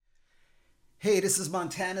Hey, this is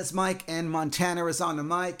Montana's Mike, and Montana is on the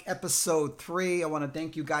mic, episode 3. I want to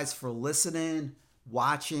thank you guys for listening,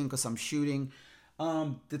 watching, because I'm shooting.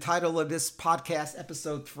 The title of this podcast,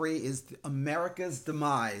 episode 3, is America's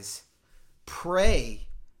Demise. Pray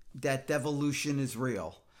that devolution is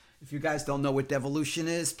real. If you guys don't know what devolution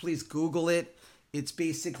is, please Google it. It's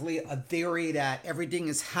basically a theory that everything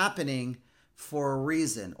is happening for a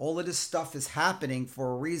reason. All of this stuff is happening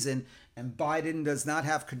for a reason, and Biden does not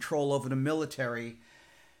have control over the military.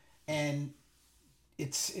 And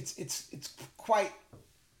it's quite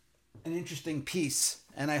an interesting piece,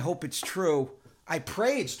 and I hope it's true. I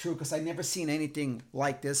pray it's true because I've never seen anything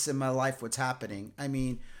like this in my life. What's happening? I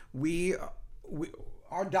mean,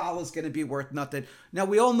 our dollar's going to be worth nothing. Now,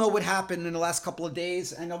 we all know what happened in the last couple of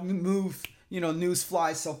days. I know we move, news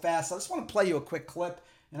flies so fast. I just want to play you a quick clip,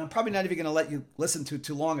 and I'm probably not even going to let you listen to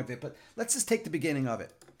too long of it, but let's just take the beginning of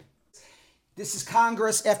it. This is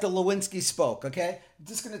Congress after Lewinsky spoke, okay? I'm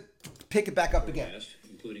just going to pick it back up again.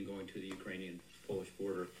 Including going to the Ukrainian-Polish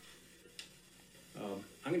border. I'm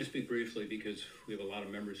going to speak briefly because we have a lot of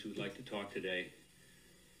members who would like to talk today.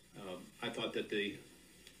 I thought that the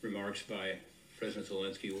remarks by President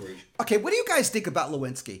Zelensky were... Okay, what do you guys think about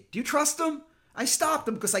Lewinsky? Do you trust him? I stopped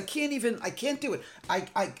him because I can't do it.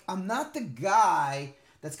 I'm not the guy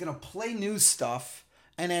that's going to play news stuff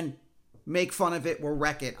and then make fun of it or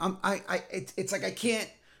wreck it. It's like I can't.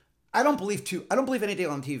 I don't believe anything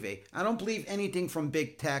on TV. I don't believe anything from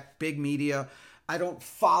big tech, big media. I don't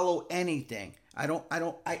follow anything.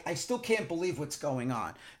 I still can't believe what's going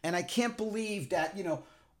on. And I can't believe that,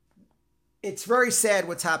 it's very sad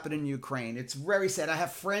what's happened in Ukraine. It's very sad. I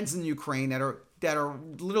have friends in Ukraine that are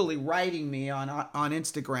literally writing me on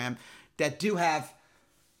Instagram that do have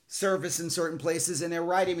service in certain places, and they're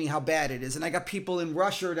writing me how bad it is. And I got people in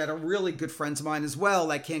Russia that are really good friends of mine as well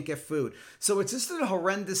that can't get food. So it's just a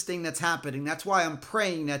horrendous thing that's happening. That's why I'm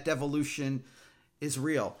praying that devolution is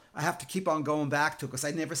real. I have to keep on going back to it because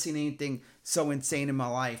I've never seen anything so insane in my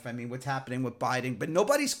life. I mean, what's happening with Biden, but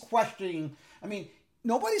nobody's questioning anything.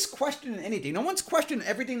 No one's questioning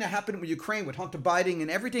everything that happened with Ukraine, with Hunter Biden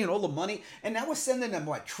and everything and all the money. And now we're sending them,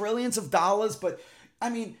 trillions of dollars. But I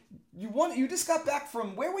mean, you just got back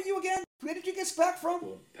from, where were you again? Where did you get back from?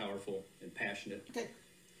 Powerful and passionate. Okay.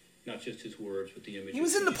 Not just his words, but the images. He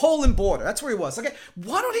was in the Poland border. That's where he was. Okay.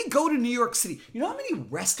 Why don't he go to New York City? You know how many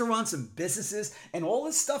restaurants and businesses and all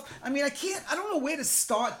this stuff? I mean, I don't know where to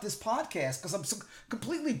start this podcast because I'm so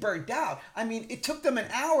completely burnt out. I mean, it took them an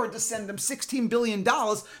hour to send them $16 billion,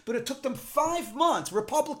 but it took them 5 months.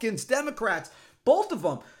 Republicans, Democrats, both of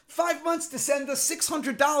them, 5 months to send us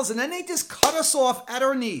 $600, and then they just cut us off at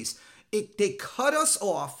our knees. They cut us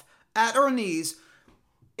off at our knees.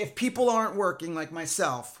 If people aren't working like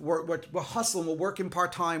myself, we're hustling, we're working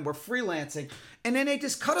part-time, we're freelancing, and then they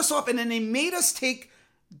just cut us off, and then they made us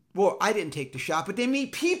I didn't take the shot, but they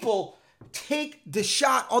made people take the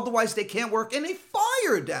shot, otherwise they can't work, and they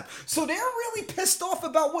fired them. So they're really pissed off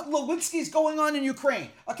about what Lewinsky's going on in Ukraine.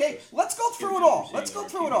 Okay, let's go through it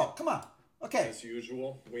all. Come on. Okay. As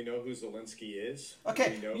usual, we know who Zelensky is.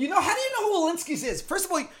 Okay, how do you know who Zelensky is? First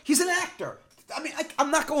of all, he's an actor. I mean, I'm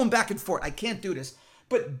not going back and forth. I can't do this.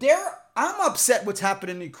 But I'm upset what's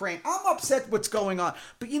happening in Ukraine. I'm upset what's going on.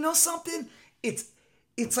 But you know something? It's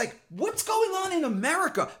like, what's going on in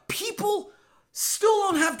America? People still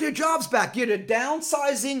don't have their jobs back. They're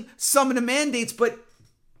downsizing some of the mandates, but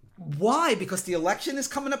why? Because the election is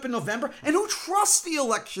coming up in November? And who trusts the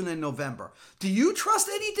election in November? Do you trust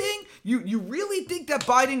anything? You really think that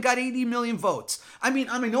Biden got 80 million votes? I mean,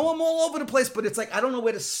 I know I'm all over the place, but it's like, I don't know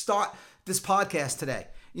where to start this podcast today.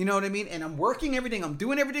 You know what I mean? And I'm working everything. I'm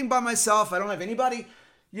doing everything by myself. I don't have anybody,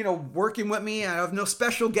 working with me. I have no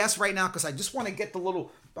special guests right now because I just want to get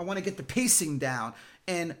the pacing down.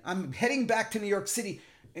 And I'm heading back to New York City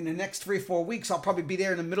in the next 3 or 4 weeks. I'll probably be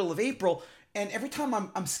there in the middle of April. And every time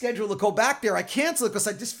I'm scheduled to go back there, I cancel it because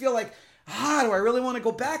I just feel like, do I really want to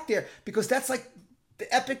go back there? Because that's like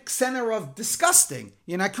the epic center of disgusting.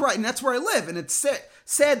 And that's where I live. And it's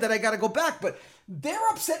sad that I got to go back. But they're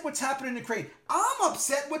upset what's happening in Ukraine. I'm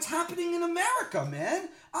upset what's happening in America, man.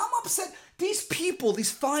 I'm upset. These people,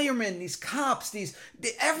 these firemen, these cops,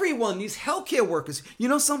 everyone, these healthcare workers. You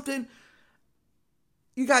know something?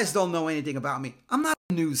 You guys don't know anything about me. I'm not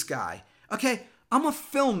a news guy, okay? I'm a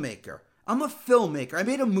filmmaker. I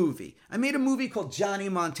made a movie. I made a movie called Johnny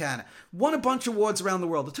Montana. Won a bunch of awards around the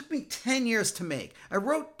world. It took me 10 years to make. I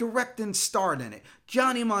wrote, directed, and starred in it.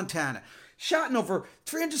 Johnny Montana. Shot in over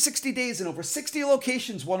 360 days in over 60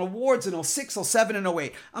 locations, won awards in 06, 07, and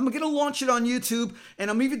 08. I'm going to launch it on YouTube, and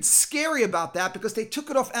I'm even scary about that because they took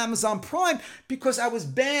it off Amazon Prime because I was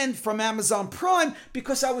banned from Amazon Prime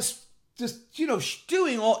because I was just,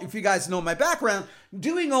 doing all, if you guys know my background,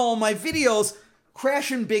 doing all my videos,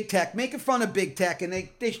 crashing big tech, making fun of big tech, and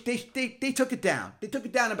they took it down. They took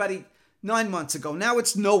it down about 9 months ago. Now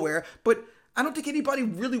it's nowhere, but I don't think anybody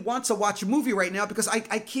really wants to watch a movie right now because I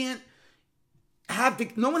can't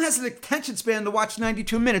no one has an attention span to watch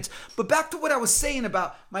 92 minutes. But back to what I was saying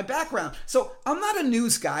about my background. So I'm not a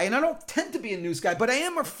news guy, and I don't tend to be a news guy, but I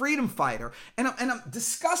am a freedom fighter, and I'm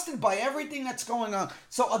disgusted by everything that's going on.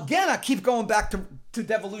 So again, I keep going back to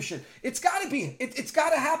devolution. It's got to be. It's got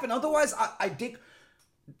to happen. Otherwise, I think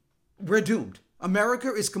we're doomed.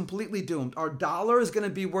 America is completely doomed. Our dollar is going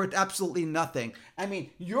to be worth absolutely nothing. I mean,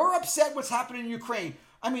 you're upset what's happening in Ukraine.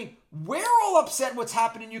 I mean, we're all upset what's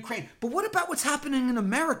happening in Ukraine. But what about what's happening in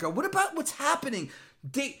America? What about what's happening?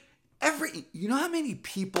 You know how many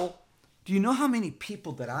people, do you know how many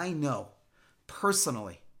people that I know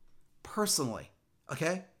personally,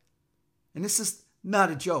 okay? And this is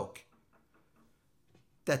not a joke,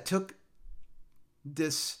 that took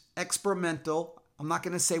this experimental, I'm not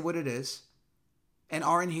going to say what it is, and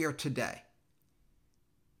aren't here today.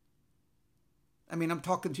 I mean, I'm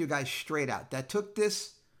talking to you guys straight out. That took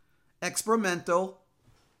this experimental,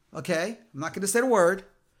 okay? I'm not going to say the word,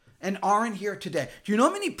 and aren't here today. Do you know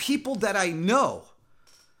how many people that I know,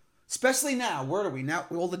 especially now, where are we? Now,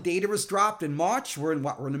 all the data was dropped in March. We're in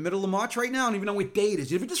the middle of March right now. I don't even know what date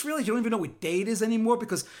is. You ever just realize you don't even know what date is anymore?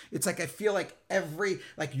 Because it's like, I feel like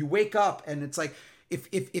you wake up and it's like,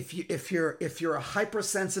 if you're a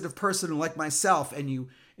hypersensitive person like myself and you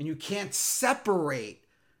can't separate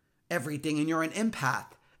everything and you're an empath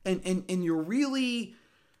and you're really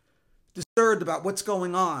disturbed about what's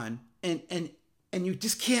going on and you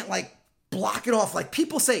just can't block it off. Like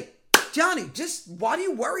people say, Johnny, why do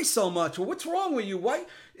you worry so much? Well, what's wrong with you? Why?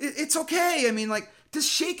 It's okay. I mean, just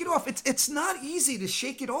shake it off. It's not easy to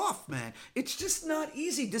shake it off, man. It's just not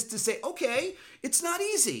easy just to say, okay, it's not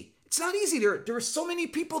easy. It's not easy. There are so many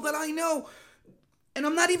people that I know, and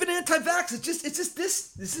I'm not even anti-vax.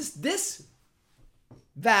 This is this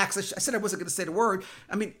vax. I said I wasn't going to say the word.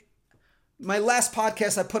 I mean, my last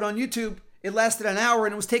podcast I put on YouTube, it lasted an hour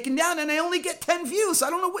and it was taken down, and I only get 10 views. I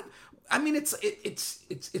don't know what. I mean, it's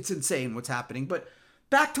insane what's happening. But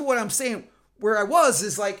back to what I'm saying, where I was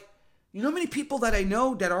is you know how many people that I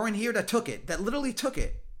know that aren't here that took it, that literally took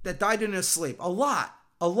it, that died in their sleep? A lot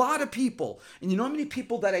of people. And you know how many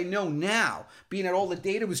people that I know now, being that all the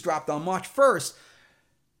data was dropped on March 1st,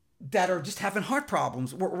 that are just having heart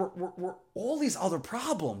problems, we're all these other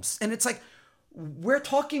problems. And it's we're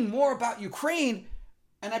talking more about Ukraine,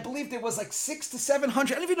 and I believe there was 600 to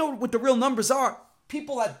 700, I don't even know what the real numbers are,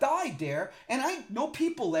 people that died there, and I know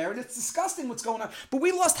people there, and it's disgusting what's going on. But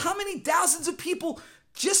we lost how many thousands of people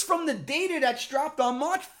just from the data that's dropped on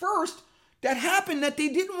March 1st that happened, that they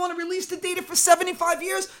didn't want to release the data for 75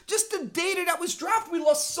 years. Just the data that was dropped, we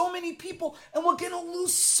lost so many people, and we're going to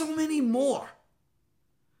lose so many more.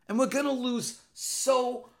 And we're going to lose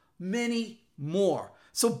so many more.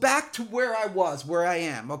 So back to where I was, where I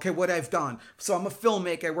am, okay, what I've done. So I'm a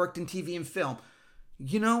filmmaker. I worked in TV and film.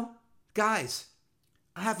 Guys,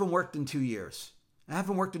 I haven't worked in 2 years.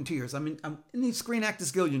 I'm in the Screen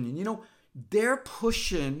Actors Guild Union. They're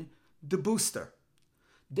pushing the booster.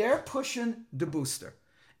 And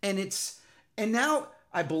now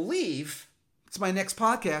I believe, it's my next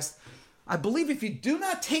podcast, I believe if you do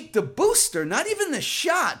not take the booster, not even the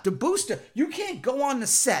shot, the booster, you can't go on the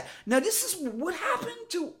set. Now, this is what happened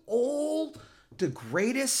to all the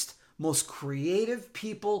greatest, most creative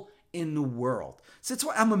people in the world. So that's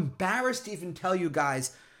why I'm embarrassed to even tell you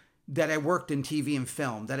guys that I worked in TV and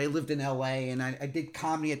film, that I lived in LA, and I did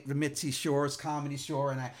comedy at the Mitzi Shore's Comedy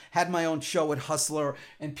Store, and I had my own show at Hustler,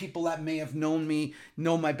 and people that may have known me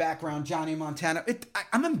know my background, Johnny Montana.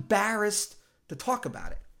 I'm embarrassed to talk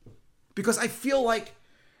about it. Because I feel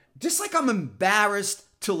just like I'm embarrassed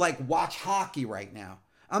to watch hockey right now.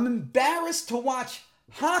 I'm embarrassed to watch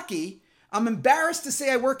hockey. I'm embarrassed to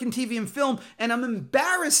say I work in TV and film. And I'm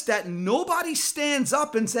embarrassed that nobody stands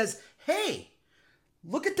up and says, hey,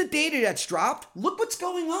 look at the data that's dropped. Look what's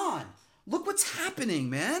going on. Look what's happening,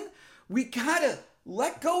 man. We gotta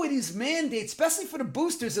let go of these mandates, especially for the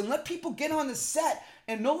boosters, and let people get on the set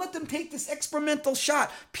and don't let them take this experimental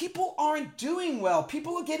shot. People aren't doing well.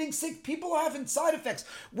 People are getting sick. People are having side effects.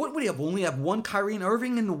 What do you have? Only have one Kyrie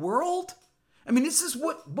Irving in the world? I mean, this is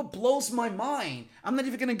what blows my mind. I'm not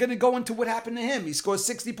even going to go into what happened to him. He scored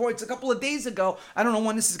 60 points a couple of days ago. I don't know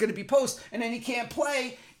when this is going to be posted. And then he can't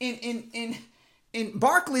play in in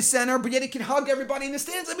Barclays Center, but yet he can hug everybody in the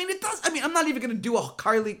stands. I mean, it does. I mean, I'm not even going to do a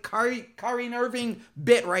Kyrie Irving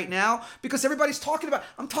bit right now because everybody's talking about.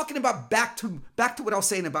 I'm talking about back to what I was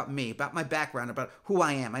saying about me, about my background, about who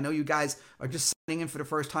I am. I know you guys are just signing in for the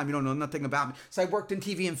first time. You don't know nothing about me. So I worked in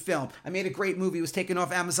TV and film. I made a great movie. It was taken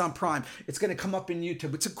off Amazon Prime. It's going to come up in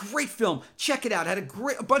YouTube. It's a great film. Check it out. I had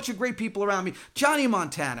a bunch of great people around me. Johnny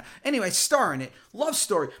Montana. Anyway, star in it. Love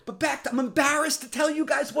story. But I'm embarrassed to tell you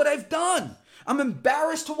guys what I've done. I'm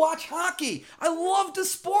embarrassed to watch hockey. I love the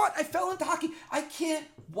sport. I fell into hockey. I can't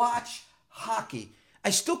watch hockey.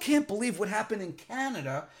 I still can't believe what happened in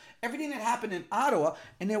Canada, everything that happened in Ottawa,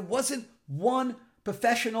 and there wasn't one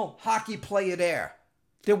professional hockey player there.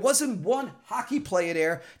 There wasn't one hockey player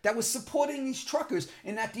there that was supporting these truckers,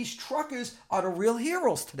 and that these truckers are the real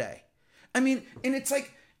heroes today. I mean, and it's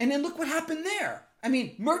like, and then look what happened there. I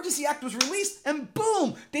mean, Emergency Act was released, and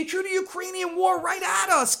boom, they threw the Ukrainian war right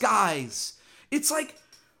at us, guys. It's like,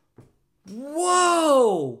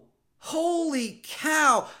 whoa, holy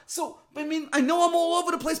cow. So, I mean, I know I'm all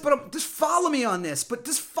over the place, but just follow me on this. But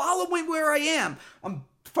just follow me where I am. I'm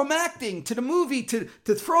from acting to the movie to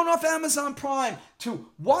throwing off Amazon Prime to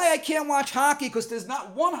why I can't watch hockey because there's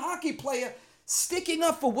not one hockey player sticking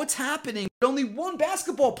up for what's happening. Only one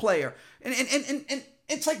basketball player. And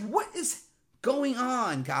it's like, what is going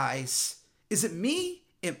on, guys? Is it me?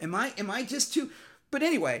 Am I just too... But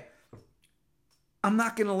anyway... I'm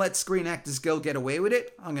not going to let Screen Actors Guild get away with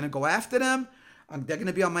it. I'm going to go after them. They're going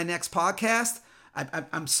to be on my next podcast.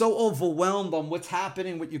 I'm so overwhelmed on what's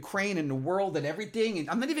happening with Ukraine and the world and everything. And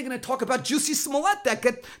I'm not even going to talk about Juicy Smollett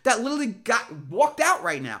that literally got walked out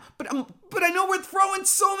right now. But I know we're throwing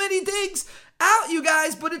so many digs out, you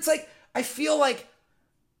guys. But it's like, I feel like,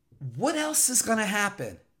 what else is going to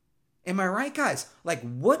happen? Am I right, guys? Like,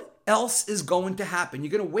 what else is going to happen?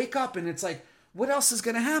 You're going to wake up and it's like, what else is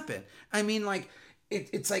going to happen? I mean, like,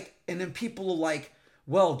 it's like, and then people are like,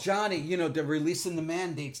 well, Johnny, you know, they're releasing the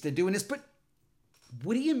mandates, they're doing this, but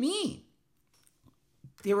what do you mean?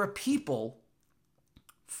 There are people,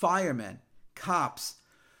 firemen, cops,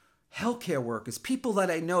 healthcare workers, people that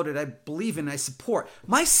I know that I believe in, I support.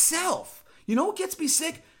 Myself, you know what gets me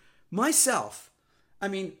sick? Myself. I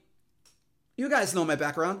mean, you guys know my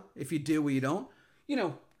background, if you do or you don't. You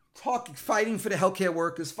know, fighting for the healthcare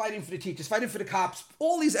workers, fighting for the teachers, fighting for the cops,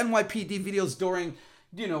 all these NYPD videos during,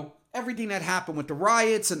 you know, everything that happened with the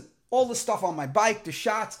riots and all the stuff on my bike, the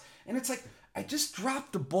shots. And it's like, I just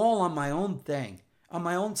dropped the ball on my own thing, on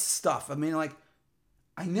my own stuff. I mean, like,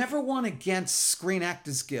 I never won against Screen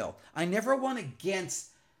Actors Guild. I never won against,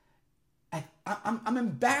 I'm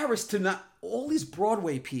embarrassed to not, all these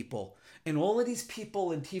Broadway people and all of these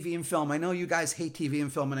people in TV and film. I know you guys hate TV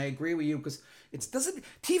and film, and I agree with you because it doesn't,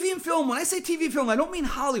 TV and film, when I say TV and film, I don't mean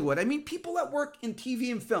Hollywood. I mean people that work in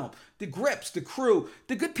TV and film, the grips, the crew,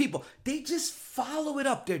 the good people. They just follow it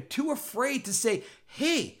up. They're too afraid to say,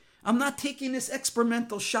 hey, I'm not taking this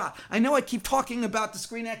experimental shot. I know I keep talking about the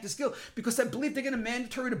Screen Actors Guild because I believe they're going to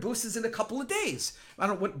mandatory the boosters in a couple of days. I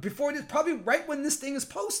don't know, before it is probably right when this thing is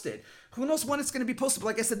posted. Who knows when it's going to be posted? But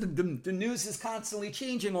like I said, the news is constantly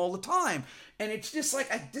changing all the time. And it's just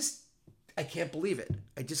like, I can't believe it.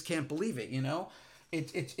 I just can't believe it, you know?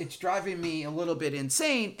 It's driving me a little bit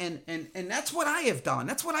insane. And that's what I have done.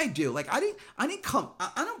 That's what I do. Like, I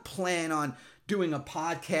don't plan on doing a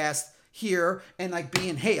podcast here and like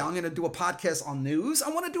being, hey, I'm going to do a podcast on news. I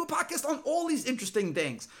want to do a podcast on all these interesting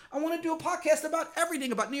things. I want to do a podcast about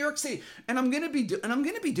everything about New York City. And I'm going to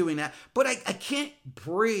be doing that, but I can't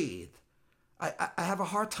breathe. I have a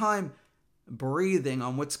hard time breathing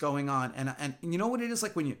on what's going on. And you know what it is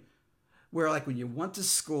like when you went to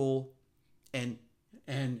school and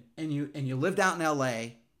you lived out in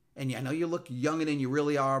LA and I know you look younger than you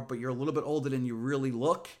really are, but you're a little bit older than you really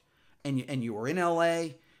look. And you were in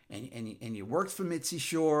LA and you worked for Mitzi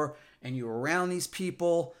Shore and you were around these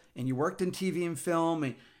people and you worked in TV and film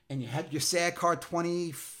and you had your SAG card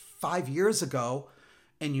 25 years ago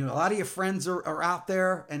and a lot of your friends are out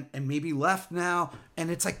there and maybe left now.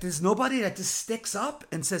 And it's like, there's nobody that just sticks up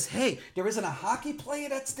and says, hey, there isn't a hockey player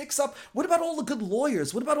that sticks up. What about all the good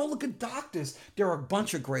lawyers? What about all the good doctors? There are a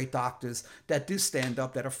bunch of great doctors that do stand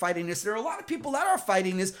up, that are fighting this. There are a lot of people that are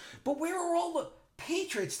fighting this, but where are all the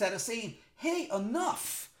patriots that are saying, hey,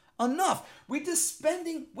 enough? We're just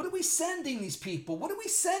spending, what are we sending these people? What are we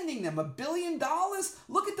sending them? $1 billion?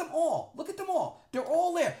 Look at them all. They're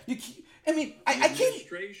all there. I can't.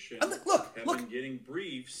 Administration look. Been getting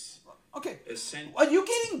briefs. Okay. Are you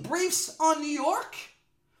getting briefs on New York?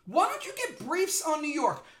 Why don't you get briefs on New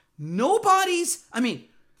York? Nobody's, I mean,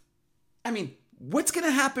 what's going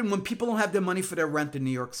to happen when people don't have their money for their rent in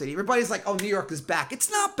New York City? Everybody's like, oh, New York is back.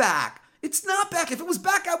 It's not back. It's not back. If it was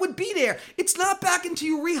back, I would be there. It's not back until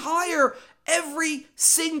you rehire every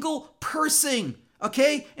single person,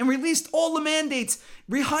 okay? And released all the mandates.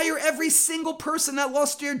 Rehire every single person that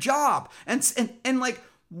lost their job. And like,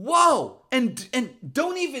 whoa. And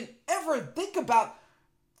don't even ever think about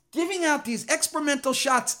giving out these experimental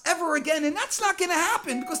shots ever again. And that's not going to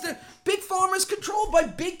happen because the big pharma is controlled by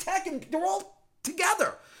big tech and they're all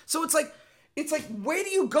together. So it's like, where do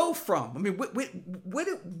you go from? I mean,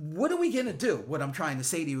 what are we going to do? What I'm trying to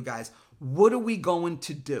say to you guys, what are we going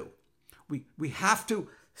to do? We have to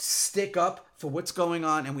stick up for what's going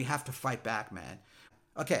on and we have to fight back, man.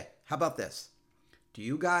 Okay, how about this? Do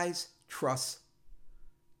you guys trust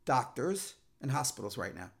doctors and hospitals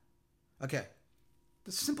right now? Okay,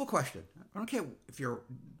 this is a simple question. I don't care if you're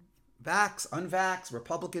vax, unvax,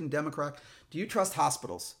 Republican, Democrat. Do you trust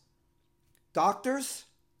hospitals? Doctors?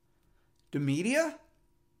 The media?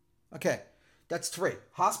 Okay, that's 3.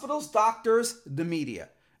 Hospitals, doctors, the media.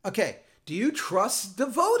 Okay, do you trust the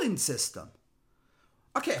voting system?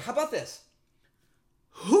 Okay, how about this?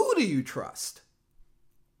 Who do you trust?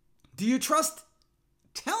 Do you trust?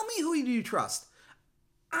 Tell me who do you trust?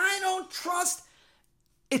 I don't trust.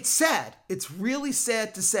 It's sad. It's really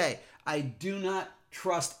sad to say. I do not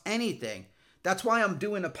trust anything. That's why I'm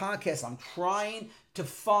doing a podcast. I'm trying to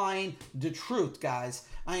find the truth, guys.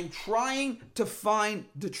 I'm trying to find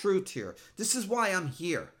the truth here. This is why I'm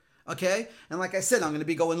here, okay? And like I said, I'm going to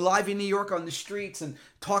be going live in New York on the streets and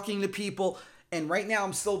talking to people. And right now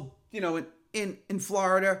I'm still, in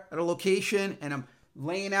Florida at a location, and I'm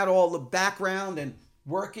laying out all the background and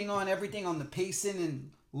working on everything on the pacing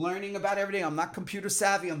and learning about everything. I'm not computer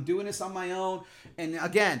savvy. I'm doing this on my own. And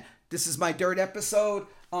again, this is my 3rd episode.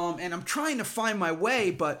 And I'm trying to find my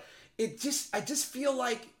way, but I just feel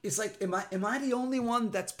like it's like, am I the only one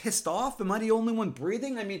that's pissed off? Am I the only one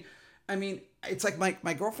breathing? I mean, it's like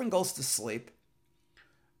my girlfriend goes to sleep,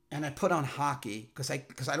 and I put on hockey because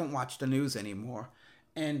I don't watch the news anymore,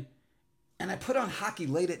 and I put on hockey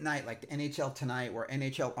late at night, like the NHL Tonight or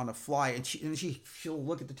NHL on a fly, and she'll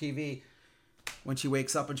look at the TV when she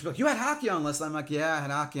wakes up and she'll be like, "You had hockey on last night?" I'm like, "Yeah, I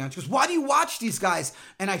had hockey on." She goes, "Why do you watch these guys?"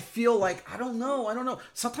 And I feel like, I don't know.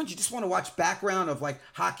 Sometimes you just want to watch background of like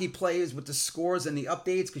hockey plays with the scores and the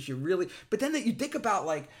updates because but then you think about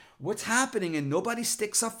like what's happening and nobody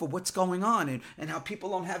sticks up for what's going on and how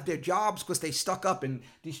people don't have their jobs because they stuck up and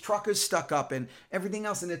these truckers stuck up and everything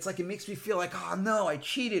else. And it's like, it makes me feel like, oh no, I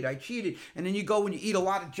cheated. And then you go and you eat a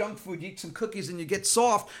lot of junk food, you eat some cookies and you get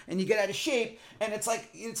soft and you get out of shape. And it's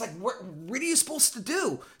like, what are you supposed to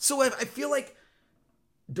do? So I feel like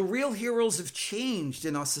the real heroes have changed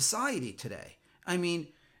in our society today. I mean,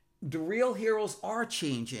 the real heroes are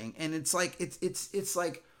changing. And it's like, it's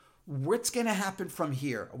like, what's going to happen from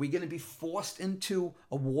here? Are we going to be forced into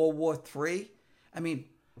a World War III? I mean,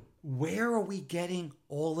 where are we getting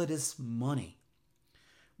all of this money?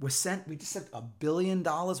 We just said $1 billion.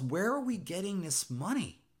 Where are we getting this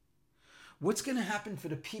money? What's going to happen for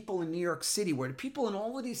the people in New York City, where the people in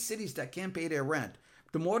all of these cities that can't pay their rent?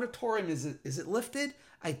 The moratorium, is it lifted?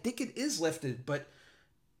 I think it is lifted, but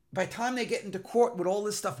by the time they get into court with all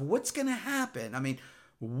this stuff, what's going to happen? I mean,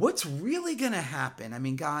 what's really going to happen? I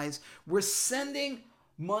mean, guys, we're sending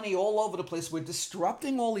money all over the place. We're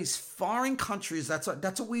disrupting all these foreign countries. That's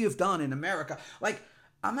what we have done in America. Like,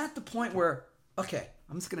 I'm at the point where, okay,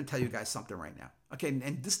 I'm just going to tell you guys something right now. Okay,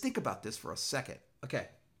 and just think about this for a second. Okay,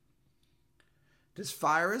 this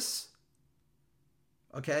virus,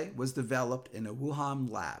 okay, was developed in a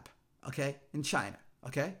Wuhan lab, okay, in China,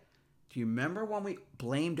 okay? Do you remember when we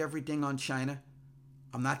blamed everything on China?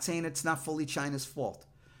 I'm not saying it's not fully China's fault.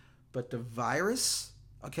 But the virus,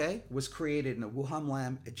 okay, was created in a Wuhan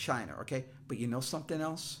lab in China, okay? But you know something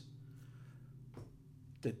else?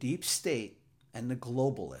 The deep state and the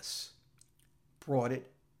globalists brought it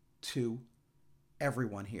to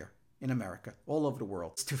everyone here in America, all over the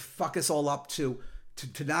world, to fuck us all up, to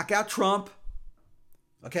knock out Trump,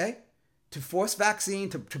 okay? To force vaccine,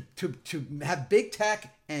 to have big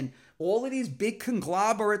tech and all of these big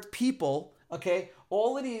conglomerate people, okay?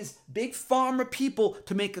 All of these big pharma people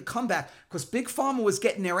to make a comeback because big pharma was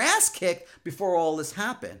getting their ass kicked before all this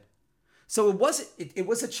happened. So it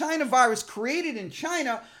was a China virus created in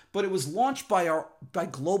China, but it was launched by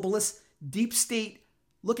globalists, deep state.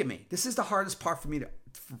 Look at me. This is the hardest part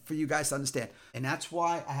for you guys to understand. And that's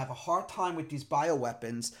why I have a hard time with these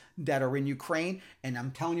bioweapons that are in Ukraine. And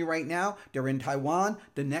I'm telling you right now, they're in Taiwan.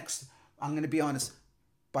 I'm going to be honest,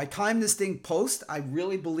 by the time this thing posts, I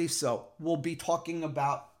really believe so, we'll be talking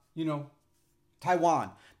about,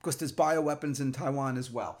 Taiwan, because there's bioweapons in Taiwan as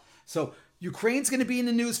well. So Ukraine's going to be in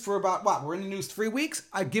the news for about, what, we're in the news 3 weeks?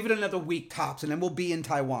 I'd give it another week tops, and then we'll be in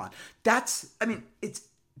Taiwan.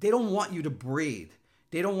 They don't want you to breathe.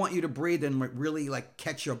 They don't want you to breathe and really like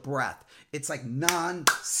catch your breath. It's like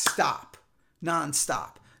non-stop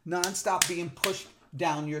being pushed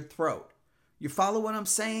down your throat. You follow what I'm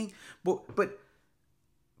saying? But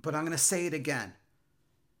I'm going to say it again.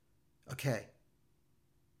 Okay.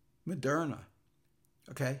 Moderna.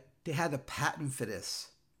 Okay. They had a patent for this.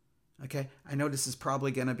 Okay. I know this is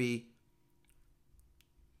probably going to be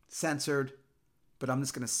censored, but I'm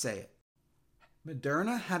just going to say it.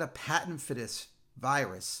 Moderna had a patent for this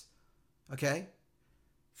virus. Okay.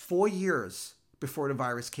 4 years before the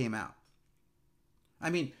virus came out. I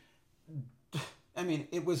mean,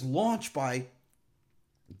 it was launched by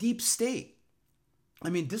Deep State. I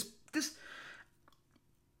mean, this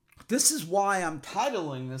is why I'm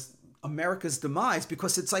titling this America's Demise,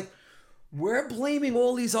 because it's like we're blaming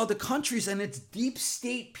all these other countries and it's Deep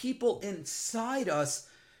State people inside us.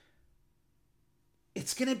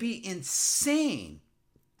 It's going to be insane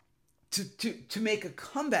to make a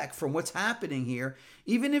comeback from what's happening here.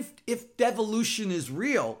 Even if devolution is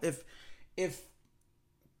real, if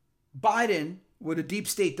Biden with a deep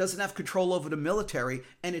state doesn't have control over the military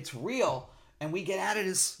and it's real and we get out of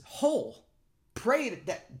this hole, pray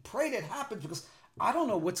that happens, because I don't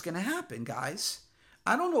know what's going to happen, guys.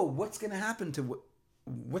 I don't know what's going to happen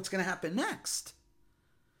what's going to happen next.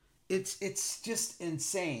 It's just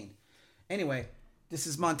insane. Anyway, this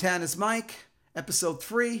is Montana's Mike, episode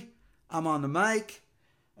 3. I'm on the mic.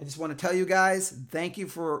 I just want to tell you guys, thank you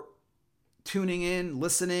for tuning in,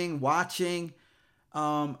 listening, watching.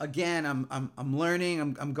 Again, I'm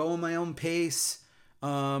learning. I'm going my own pace.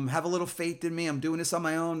 Have a little faith in me. I'm doing this on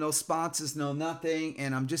my own. No sponsors, no nothing.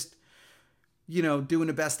 And I'm just, doing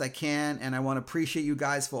the best I can. And I want to appreciate you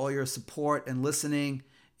guys for all your support and listening.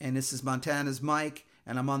 And this is Montana's Mike,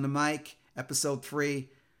 and I'm on the mic. Episode 3,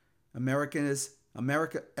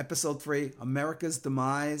 episode 3, America's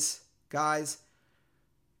Demise, guys.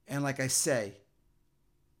 And like I say,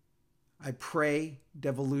 I pray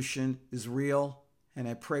devolution is real. And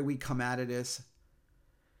I pray we come out of this.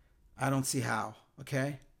 I don't see how,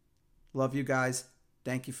 okay? Love you guys.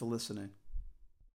 Thank you for listening.